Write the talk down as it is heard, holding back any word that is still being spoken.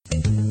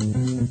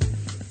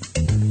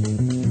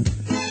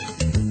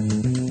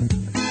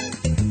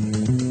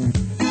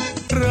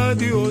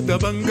راديو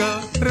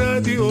دبنقا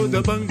راديو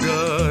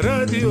دبنقا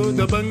راديو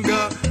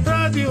دبنقا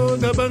راديو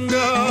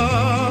دبنقا.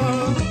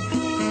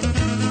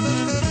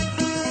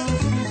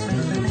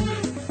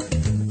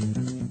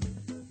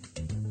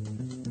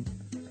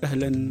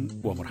 أهلا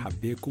ومرحبا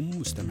بكم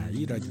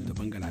مستمعي راديو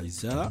دبنقا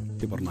الأعزاء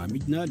في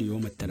برنامجنا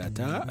ليوم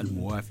الثلاثاء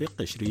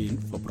الموافق 20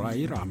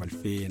 فبراير عام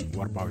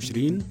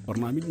 2024.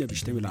 برنامجنا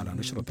بيشتمل على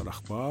نشرة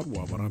الأخبار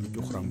وبرامج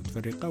أخرى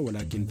متفرقة،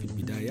 ولكن في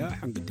البداية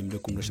حنقدم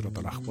لكم نشرة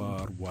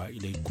الأخبار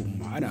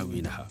وإليكم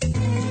عناوينها.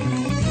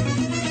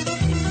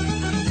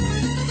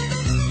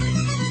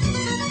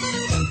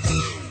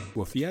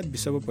 وفيات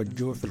بسبب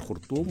الجوع في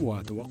الخرطوم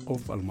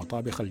وتوقف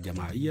المطابخ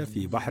الجماعية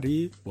في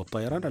بحري،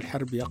 والطيران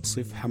الحربي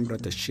يقصف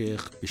حمرة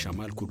الشيخ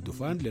بشمال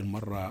كردفان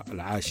للمرة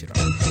العاشرة.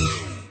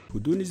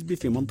 هدوء نسبي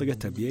في منطقة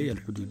تبيي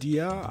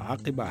الحدودية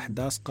عقب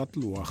أحداث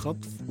قتل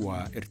وخطف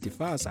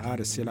وارتفاع أسعار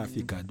السلع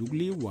في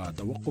كادوغلي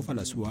وتوقف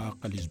الأسواق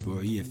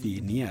الأسبوعية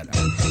في نيالا.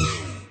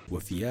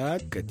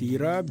 وفيات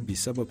كثيرة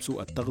بسبب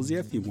سوء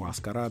التغذية في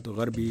معسكرات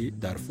غرب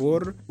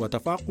دارفور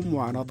وتفاقم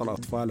معاناة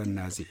الأطفال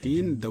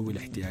النازحين ذوي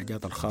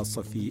الاحتياجات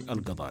الخاصة في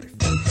القضارف.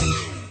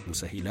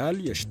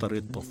 مسهلال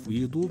يشترط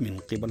تفويضه من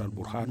قبل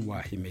البرهان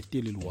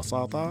وحميتي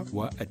للوساطة،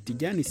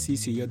 والتجاني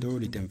السيسي يدعو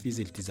لتنفيذ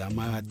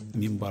التزامات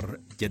منبر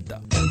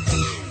جدة.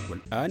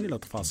 والآن إلى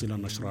تفاصيل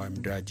النشرة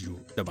من راديو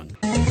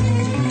دبنقا.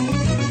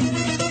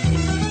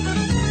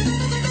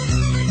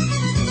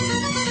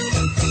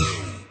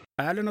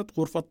 أعلنت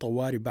غرفة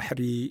طوارئ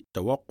بحري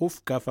توقف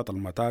كافة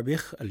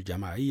المطابخ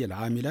الجماعية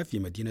العاملة في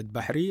مدينة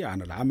بحري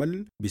عن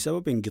العمل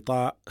بسبب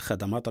انقطاع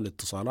خدمات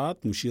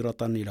الاتصالات، مشيرة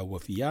إلى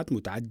وفيات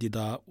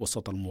متعددة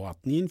وسط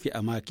المواطنين في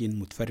أماكن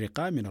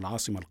متفرقة من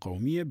العاصمة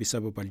القومية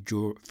بسبب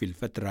الجوع في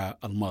الفترة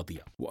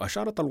الماضية.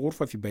 وأشارت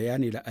الغرفة في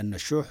بيان إلى أن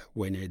الشح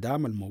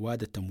وانعدام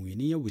المواد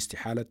التموينية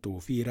واستحالة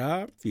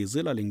توفيرها في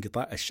ظل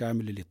الانقطاع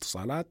الشامل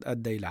للاتصالات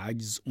أدى إلى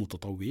عجز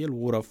متطوعي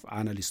الغرف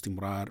عن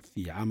الاستمرار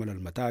في عمل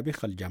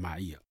المطابخ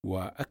الجماعية.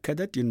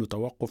 وأكدت أن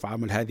توقف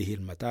عمل هذه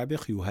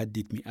المطابخ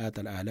يهدد مئات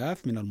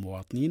الآلاف من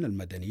المواطنين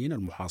المدنيين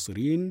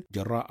المحاصرين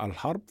جراء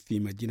الحرب في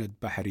مدينة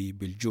بحري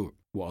بالجوع.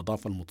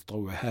 وأضاف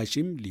المتطوع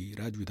هاشم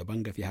لراديو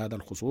دبنقا في هذا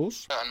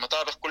الخصوص: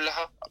 المطابخ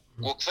كلها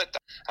وقفت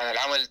عن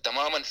العمل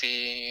تماما في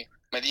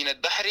مدينة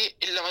بحري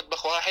إلا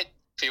مطبخ واحد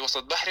في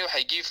وسط بحري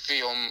وحيجيب في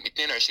يوم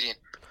 22.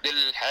 دي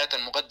الحياة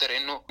المقدر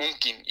إنه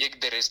ممكن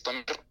يقدر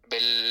يستمر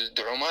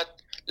بالدعومات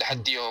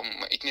لحد يوم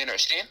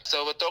 22.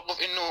 سبب التوقف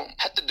إنه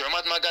حتى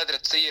الدعومات ما قادرة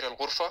تسير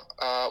الغرفة،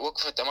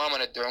 وقفت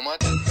تماما الدعومات.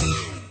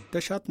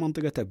 تشهد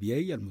منطقة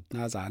أبيي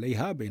المتنازع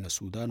عليها بين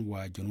السودان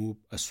وجنوب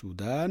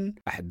السودان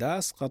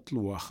أحداث قتل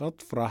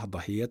وخطف راح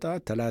ضحيتها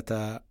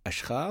 3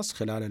 أشخاص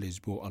خلال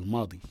الأسبوع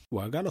الماضي.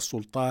 وقال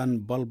السلطان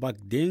بلبك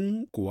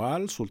دين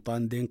كوال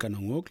سلطان دين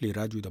كنغوك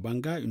لراديو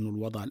دبنقا إنه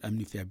الوضع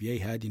الأمني في أبيي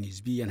هادي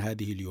نسبيا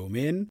هذه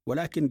اليومين،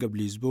 ولكن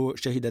قبل أسبوع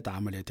شهدت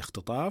عملية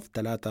اختطاف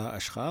 3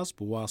 أشخاص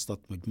بواسطة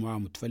مجموعة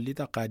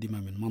متفلتة قادمة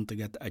من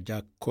منطقة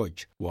أجاك كوج.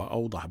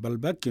 وأوضح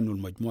بلبك إنه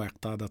المجموعة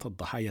اقتادت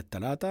الضحايا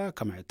ال3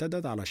 كما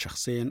اعتدت على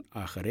شخصين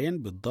آخرين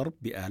بالضرب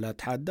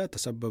بآلات حادة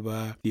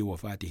تسبب في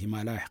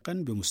وفاتهما لاحقا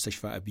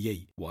بمستشفى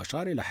أبيي.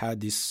 وأشار إلى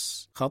حادث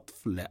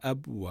خطف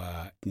لأب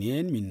و2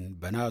 من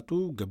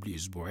بناته قبل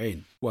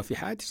أسبوعين. وفي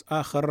حادث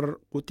آخر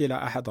قتل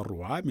أحد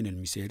الرعاة من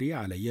المسيرية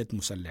على يد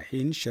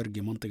مسلحين شرق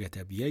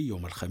منطقة أبيي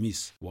يوم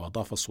الخميس.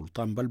 وأضاف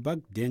السلطان بلبك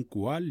دين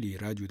كوال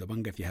لراديو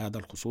دبنقا في هذا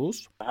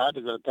الخصوص: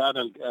 هذا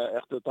كان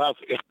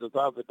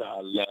اختطاف بتاع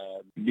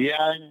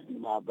البيان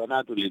مع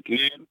بناته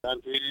الاثنين،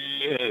 كان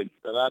في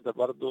 3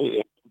 برضه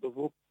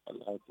يختطفوا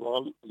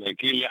الأطفال،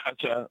 لكن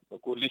لحتى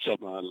تكون لسه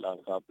مع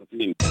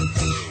الخاطفين.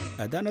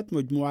 أدانت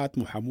مجموعة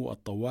محامو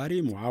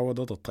الطوارئ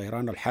معاوضة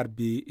الطيران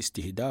الحربي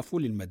استهدافه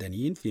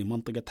للمدنيين في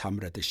منطقة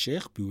حمرة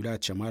الشيخ بولاية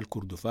شمال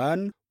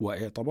كردفان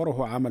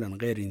واعتبره عملا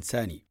غير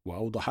إنساني.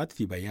 وأوضحت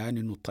في بيان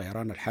أن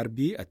الطيران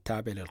الحربي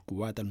التابع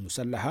للقوات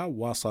المسلحة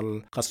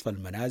واصل قصف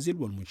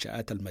المنازل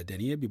والمنشآت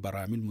المدنية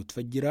ببراميل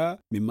متفجرة،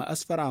 مما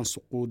أسفر عن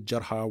سقوط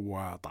جرحى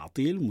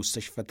وتعطيل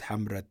مستشفى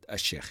حمرة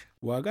الشيخ.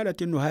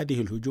 وقالت أن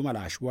هذه الهجوم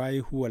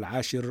العشوائي هو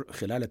العاشر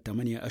خلال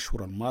 8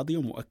 أشهر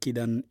الماضية،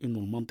 مؤكدا أن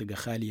المنطقة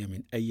خالية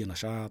من أي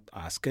نشاط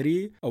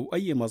عسكري أو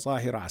أي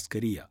مظاهر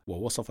عسكرية.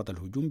 ووصفت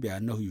الهجوم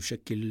بأنه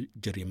يشكل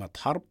جريمة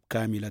حرب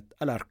كاملة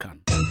الأركان.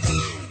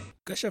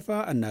 كشف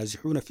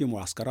النازحون في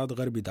معسكرات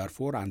غرب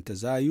دارفور عن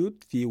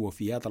تزايد في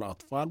وفيات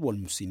الأطفال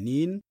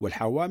والمسنين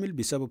والحوامل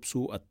بسبب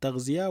سوء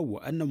التغذية،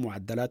 وأن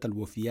معدلات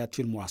الوفيات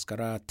في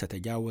المعسكرات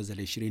تتجاوز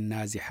 20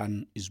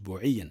 نازحا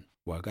أسبوعيا.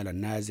 وقال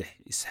النازح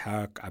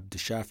إسحاق عبد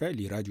الشافع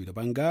لراديو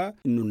دبنقا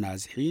إن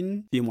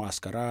النازحين في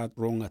معسكرات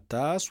رونغ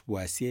التاس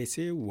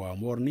وسيسي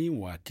ومورني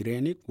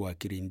وكرينيك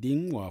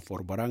وكريندين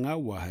وفوربرانغا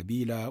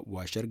وهبيلة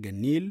وشرق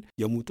النيل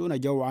يموتون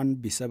جوعا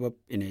بسبب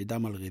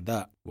انعدام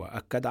الغذاء.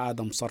 وأكد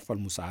عدم صرف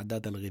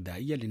المساعدات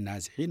الغذائية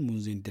للنازحين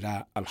منذ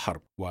اندلاع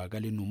الحرب.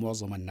 وقال إنه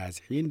معظم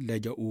النازحين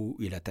لجأوا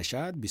إلى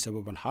تشاد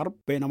بسبب الحرب،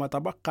 بينما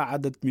تبقى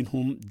عدد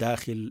منهم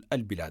داخل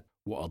البلاد.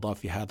 وأضاف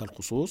في هذا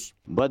الخصوص: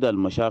 بدل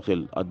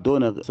مشاكل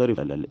الدون صرف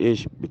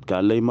الإيش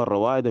بتكال لي مرة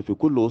واحدة في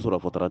كل أسرة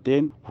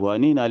فترتين،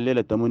 وانينا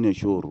الليلة 8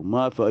 شهور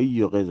ما في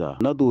أي غذاء.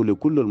 ندعو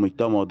لكل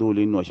المجتمع دول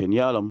إنه عشان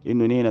يعلم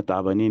إنه نحن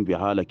تعبانين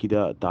بحالة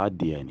كده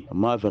تعدي، يعني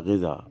ما في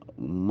غذاء،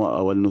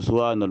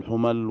 والنسوان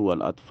الحمل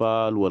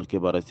والأطفال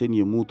والكبار السن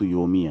يموتوا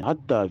يوميا،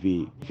 حتى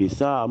في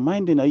ساعة ما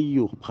عندنا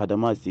أي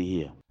خدمات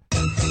صحية.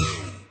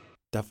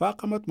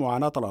 تفاقمت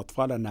معاناة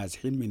الأطفال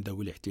النازحين من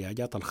ذوي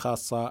الاحتياجات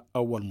الخاصة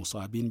أو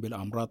المصابين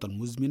بالأمراض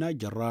المزمنة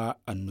جراء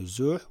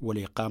النزوح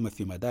والإقامة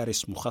في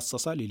مدارس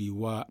مخصصة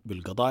للإيواء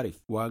بالقضارف.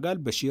 وقال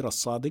بشير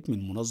الصادق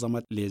من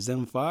منظمة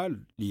ليزنفا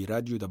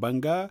لراديو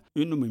دبنقا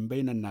إنه من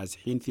بين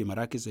النازحين في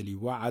مراكز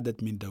الإيواء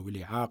عدد من ذوي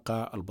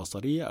الإعاقة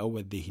البصرية أو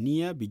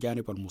الذهنية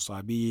بجانب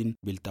المصابين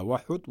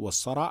بالتوحد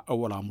والصرع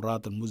أو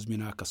الأمراض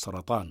المزمنة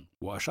كالسرطان.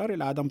 وأشار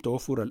إلى عدم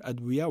توفر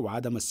الأدوية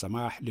وعدم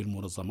السماح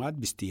للمنظمات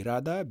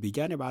باستيرادها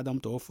بجانب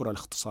عدم توفر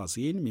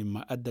الاختصاصيين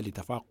مما أدى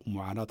لتفاقم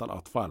معاناة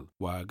الأطفال.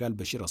 وقال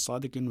بشير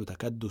الصادق إنه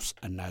تكدس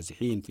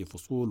النازحين في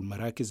فصول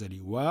مراكز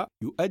الإيواء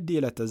يؤدي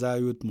إلى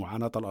تزايد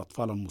معاناة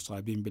الأطفال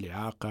المصابين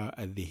بالإعاقة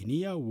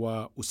الذهنية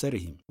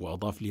وأسرهم.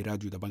 وأضاف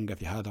لراديو دبنقا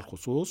في هذا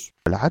الخصوص: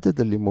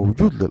 العدد اللي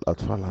موجود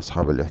للأطفال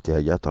أصحاب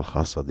الاحتياجات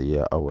الخاصة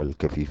دي أو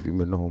الكفيفين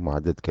منهم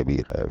عدد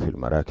كبير في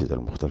المراكز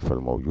المختلفة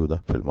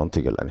الموجودة في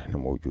المنطقة اللي نحن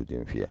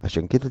موجودين فيها.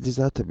 عشان كده دي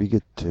ذاتها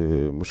بقت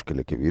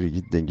مشكلة كبيرة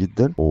جدا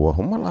جدا.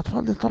 وهم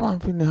الأطفال دي طبعا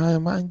في النهاية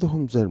ما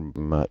عندهم زلم،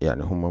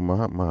 يعني هم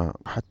ما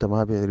حتى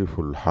ما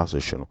بيعرفوا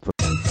الحاصل شنو.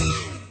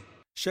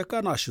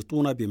 شكى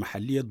ناشطون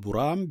بمحلية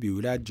برام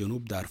بولاية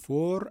جنوب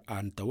دارفور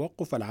عن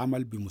توقف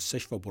العمل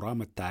بمستشفى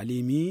برام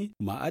التعليمي،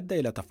 ما أدى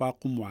إلى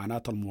تفاقم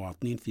معاناة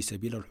المواطنين في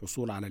سبيل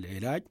الحصول على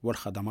العلاج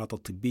والخدمات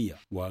الطبية.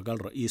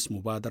 وقال رئيس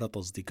مبادرة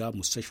أصدقاء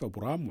مستشفى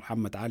برام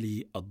محمد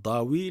علي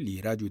الضاوي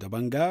لراديو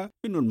دبنقا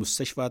إنه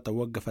المستشفى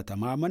توقف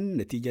تماما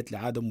نتيجة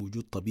لعدم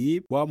وجود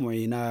طبيب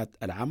ومعينات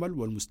العمل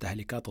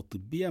والمستهلكات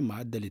الطبية،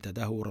 ما أدى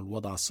لتدهور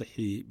الوضع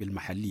الصحي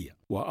بالمحلية.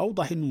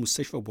 وأوضح إنه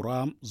مستشفى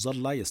برام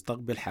ظل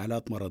يستقبل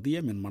حالات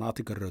مرضية من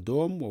مناطق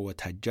الردوم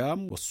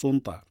ووتهجام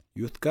والسنطة.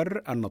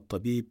 يذكر أن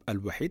الطبيب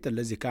الوحيد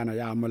الذي كان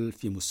يعمل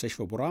في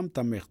مستشفى برام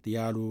تم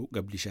اغتياله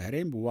قبل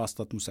شهرين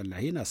بواسطة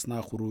مسلحين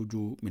أثناء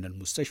خروجه من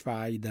المستشفى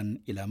عائدا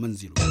إلى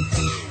منزله.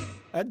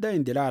 أدى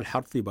اندلاع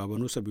الحرب في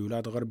بابانوسا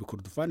بولاية غرب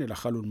كردفان إلى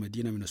خلو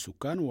المدينة من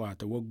السكان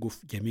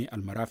وتوقف جميع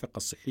المرافق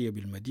الصحية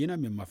بالمدينة،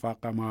 مما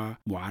فاقم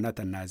معاناة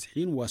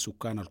النازحين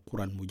وسكان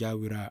القرى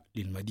المجاورة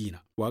للمدينة.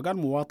 وقال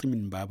مواطن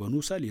من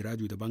بابانوسا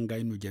لراديو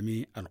دبنقا إنه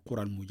جميع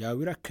القرى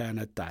المجاورة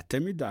كانت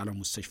تعتمد على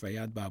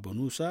مستشفيات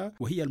بابانوسا،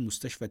 وهي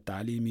المستشفى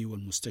التعليمي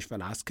والمستشفى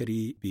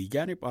العسكري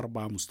بجانب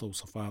 4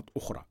 مستوصفات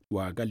أخرى.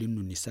 وقال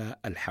إنه النساء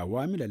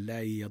الحوامل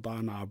اللائي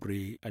يضعن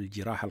عبر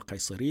الجراحة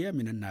القيصرية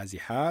من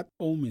النازحات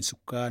أو من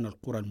سكان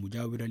القرى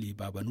المجاورة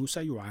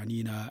لبابانوسا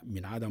يعانين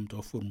من عدم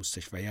توفر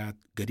مستشفيات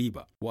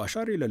قريبة.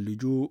 وأشار إلى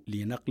اللجوء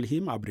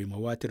لنقلهم عبر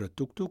مواتر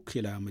التوك توك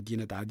إلى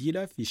مدينة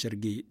عديلة في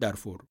شرق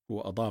دارفور.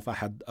 وأضاف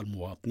أحد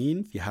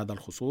المواطنين في هذا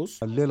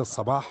الخصوص: الليلة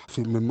الصباح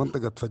من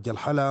منطقة فج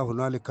الحلا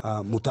هنالك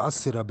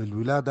متأثرة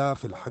بالولادة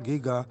في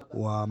الحقيقة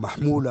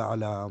ومحمولة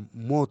على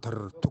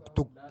موتر توك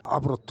توك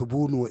عبر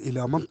الطبون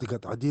وإلى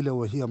منطقة عديلة،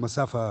 وهي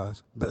مسافة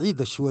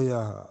بعيدة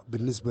شوية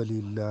بالنسبة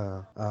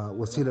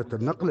لوسيلة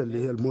النقل اللي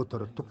هي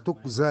الموتر التوك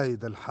توك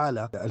زائد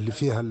الحالة اللي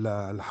فيها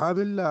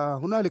الحامل.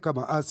 هنالك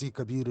مآسي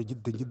كبيرة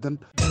جدا جدا.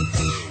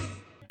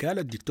 قال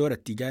الدكتور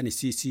التيجاني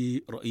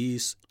السيسي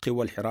رئيس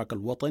قوى الحراك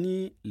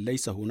الوطني: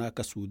 ليس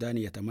هناك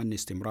سوداني يتمنى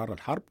استمرار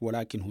الحرب،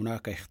 ولكن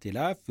هناك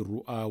اختلاف في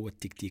الرؤى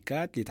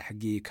والتكتيكات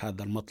لتحقيق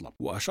هذا المطلب.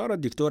 وأشار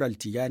الدكتور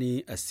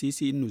التيجاني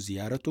السيسي أنه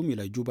زيارتهم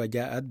إلى جوبا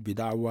جاءت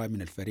بدعوة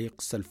من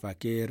الفريق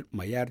سلفاكير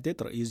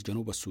مياردت رئيس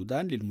جنوب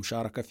السودان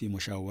للمشاركة في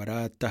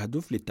مشاورات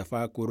تهدف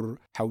للتفاكر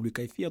حول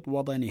كيفية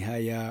وضع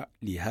نهاية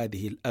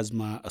لهذه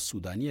الأزمة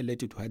السودانية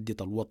التي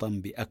تهدد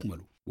الوطن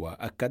بأكمله.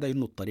 وأكد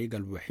أن الطريقة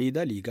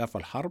الوحيدة لإيقاف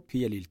الحرب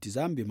هي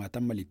الالتزام بما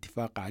تم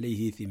الاتفاق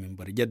عليه في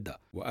منبر جدة.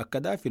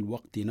 وأكد في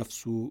الوقت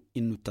نفسه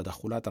أن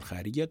التدخلات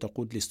الخارجية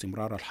تقود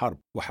لاستمرار الحرب.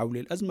 وحول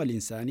الأزمة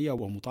الإنسانية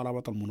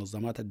ومطالبة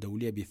المنظمات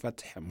الدولية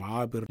بفتح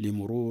معابر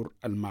لمرور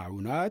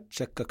المعونات،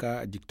 شكك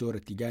الدكتور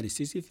التيجاني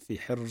السيسي في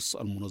حرص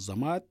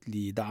المنظمات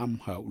لدعم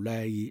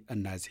هؤلاء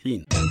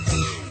النازحين.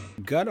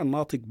 قال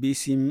الناطق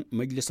باسم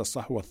مجلس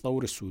الصحوة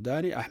الثوري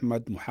السوداني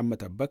أحمد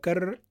محمد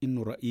أبكر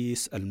إنه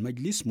رئيس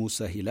المجلس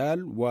موسى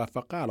هلال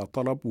وافق على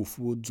طلب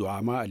وفود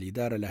زعماء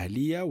الإدارة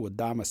الأهلية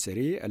والدعم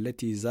السريع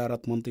التي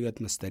زارت منطقة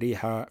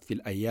مستريحة في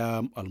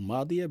الأيام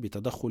الماضية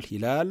بتدخل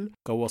هلال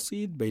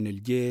كوسيط بين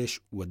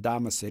الجيش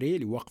والدعم السريع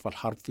لوقف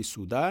الحرب في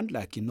السودان،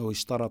 لكنه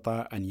اشترط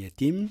أن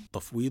يتم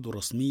تفويضه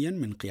رسميا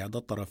من قيادة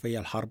طرفي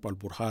الحرب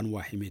البرهان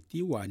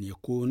وحميدتي، وأن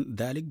يكون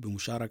ذلك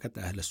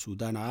بمشاركة أهل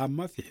السودان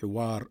عامة في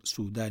حوار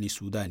سوداني.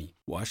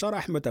 وأشار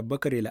أحمد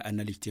أبكر إلى أن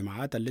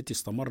الاجتماعات التي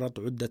استمرت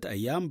عدة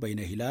أيام بين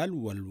هلال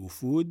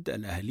والوفود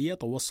الأهلية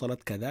توصلت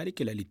أشارت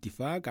كذلك إلى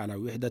الاتفاق على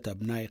وحدة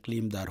أبناء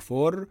إقليم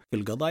دارفور في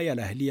القضايا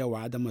الأهلية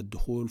وعدم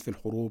الدخول في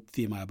الحروب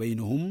فيما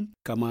بينهم.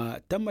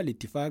 كما تم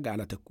الاتفاق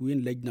على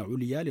تكوين لجنة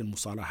عليا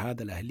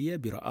للمصالحات الأهلية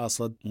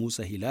برئاسة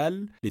موسى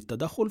هلال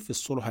للتدخل في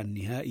الصلح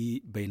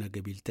النهائي بين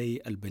قبيلتي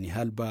البني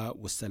هلبة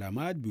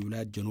والسلامات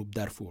بولاية جنوب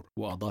دارفور.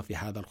 وأضاف في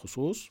هذا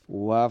الخصوص: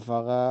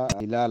 وافق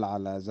هلال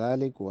على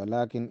ذلك،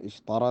 ولكن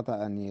اشترط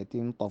أن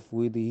يتم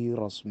تفويضه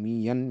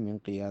رسميا من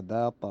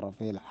قيادات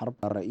طرفي الحرب،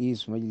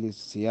 الرئيس مجلس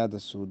السيادة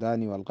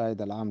السوداني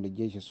والقائد العام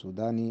للجيش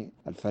السوداني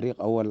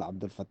الفريق أول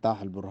عبد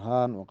الفتاح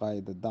البرهان،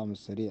 وقائد الدعم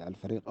السريع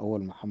الفريق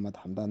أول محمد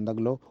حمدان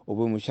دقلو،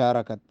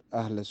 وبمشاركة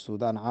أهل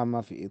السودان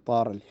عامة في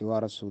إطار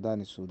الحوار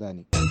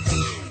السوداني.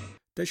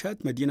 تشهد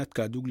مدينة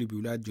كادوغلي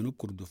بولاية جنوب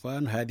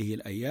كردفان هذه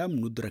الأيام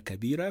ندرة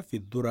كبيرة في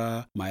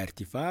الذرة مع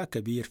ارتفاع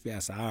كبير في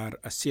أسعار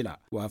السلع.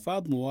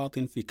 وأفاد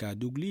مواطن في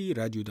كادوغلي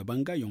راديو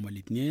دبنقا يوم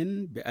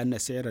الاثنين بأن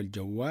سعر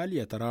الجوال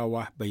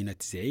يتراوح بين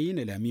 90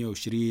 إلى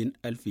 120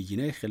 ألف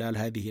جنيه خلال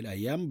هذه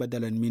الأيام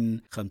بدلا من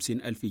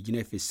 50 ألف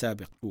جنيه في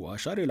السابق.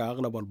 وأشار إلى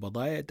أغلب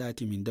البضائع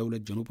تأتي من دولة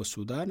جنوب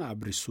السودان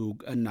عبر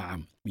السوق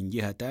النعم. من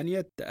جهة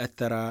تانية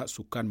تأثر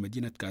سكان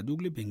مدينة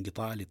كادوغلي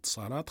بانقطاع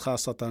الاتصالات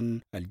خاصة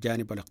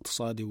الجانب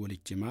الاقتصادي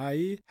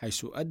والاجتماعي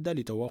حيث أدى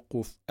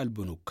لتوقف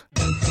البنوك.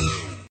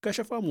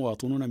 كشف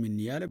مواطنون من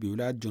نيالة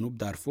بولاية جنوب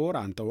دارفور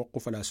عن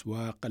توقف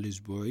الأسواق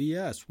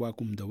الأسبوعية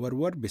أسواق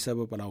مدورور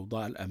بسبب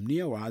الأوضاع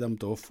الأمنية وعدم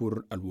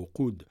توفر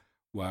الوقود.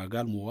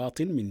 وقال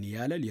مواطن من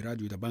نيالة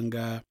لراديو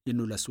دبنقا إن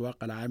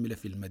الأسواق العاملة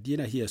في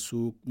المدينة هي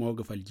سوق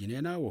موقف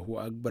الجنينة وهو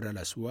أكبر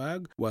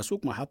الأسواق،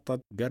 وسوق محطة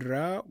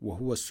قرة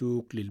وهو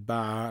السوق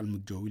للباعة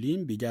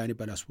المتجولين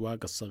بجانب الأسواق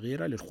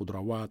الصغيرة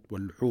للخضروات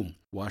واللحوم.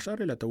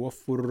 وأشار إلى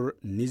توفر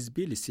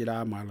نسبي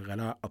للسلع مع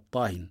الغلاء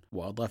الطاهن.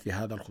 وأضاف في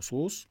هذا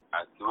الخصوص: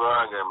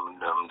 أسواق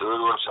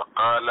مدورور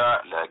شغالة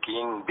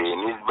لكن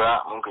بنسبة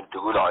ممكن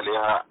تقول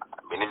عليها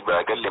بنسبة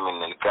أقل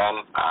من اللي كان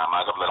ما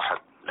قبل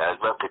الحرب،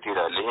 لأسباب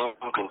كثيرة اللي هي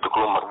ممكن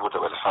تكون مربوطة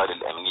بالحالة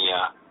الأمنية،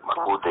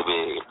 مربوطة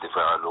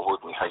بارتفاع الوقود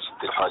من حيث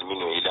الحال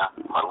منه إلى،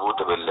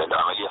 مربوطة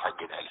بالعملية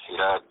حق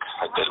الحراك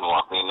حق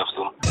المواطنين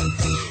نفسهم.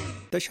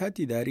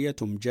 تشهد إدارية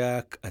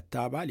مجاك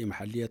التابعة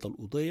لمحلية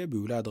الأضية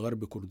بولاية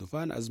غرب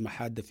كردفان أزمة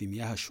حادة في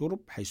مياه الشرب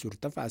حيث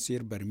ارتفع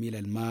سعر برميل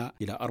الماء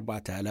إلى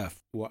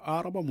 4000.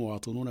 وأعرب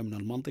مواطنون من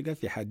المنطقة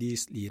في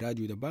حديث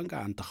لراديو دبنقا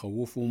عن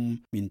تخوفهم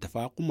من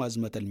تفاقم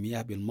أزمة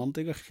المياه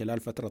بالمنطقة خلال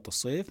فترة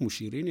الصيف،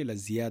 مشيرين إلى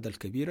الزيادة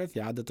الكبيرة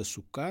في عدد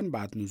السكان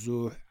بعد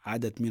نزوح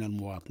عدد من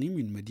المواطنين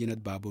من مدينة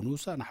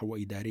بابونوسا نحو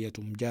إدارية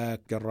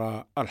مجاك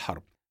جراء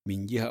الحرب.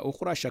 من جهة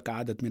أخرى شك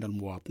عدد من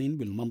المواطنين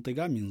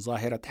بالمنطقة من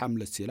ظاهرة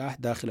حمل السلاح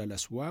داخل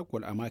الأسواق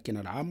والأماكن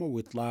العامة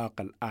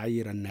وإطلاق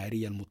الأعير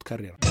النارية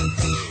المتكررة.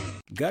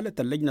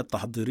 قالت اللجنة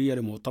التحضيرية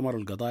لمؤتمر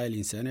القضايا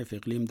الإنسانية في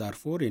إقليم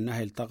دارفور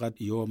إنها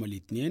التقت يوم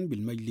الاثنين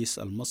بالمجلس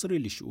المصري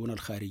للشؤون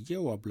الخارجية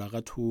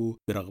وأبلغته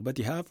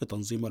برغبتها في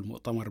تنظيم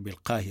المؤتمر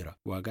بالقاهرة.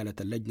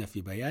 وقالت اللجنة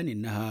في بيان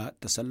إنها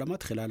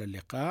تسلمت خلال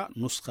اللقاء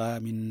نسخة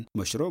من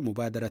مشروع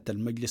مبادرة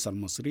المجلس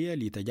المصري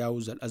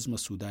لتجاوز الأزمة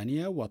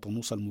السودانية،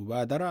 وتنص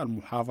المبادرة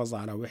المحافظة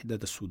على وحدة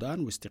السودان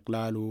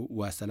واستقلاله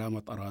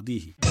وسلامة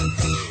أراضيه.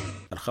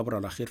 الخبر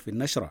الأخير في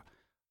النشرة: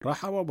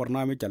 رحب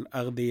برنامج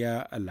الأغذية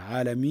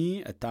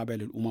العالمي التابع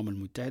للأمم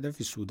المتحدة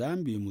في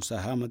السودان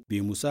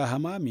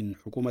بمساهمة من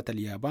حكومة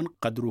اليابان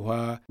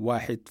قدرها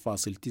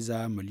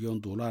 1.9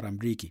 مليون دولار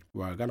أمريكي.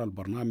 وقال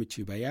البرنامج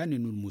في بيان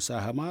أن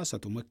المساهمة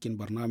ستمكن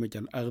برنامج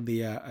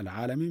الأغذية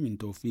العالمي من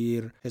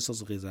توفير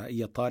حصص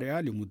غذائية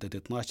طارئة لمدة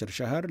 12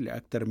 شهر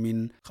لأكثر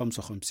من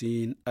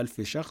 55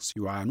 ألف شخص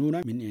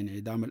يعانون من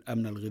انعدام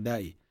الأمن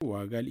الغذائي.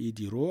 وقال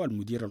إيديرو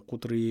المدير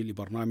القطري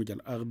لبرنامج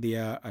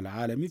الأغذية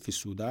العالمي في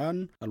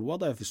السودان: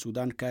 الوضع في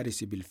السودان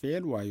كارثي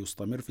بالفعل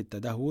ويستمر في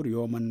التدهور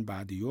يوما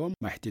بعد يوم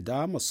مع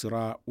احتدام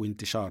الصراع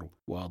وانتشاره.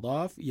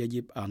 وأضاف: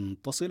 يجب أن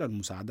تصل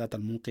المساعدات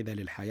المنقذة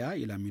للحياة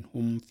إلى من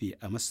هم في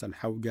أمس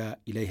الحوجة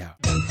إليها.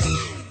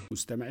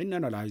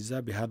 مستمعينا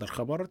الأعزاء، بهذا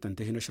الخبر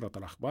تنتهي نشرة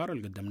الأخبار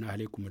اللي قدمناها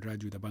لكم من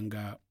راديو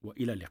دبنقا،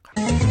 وإلى اللقاء.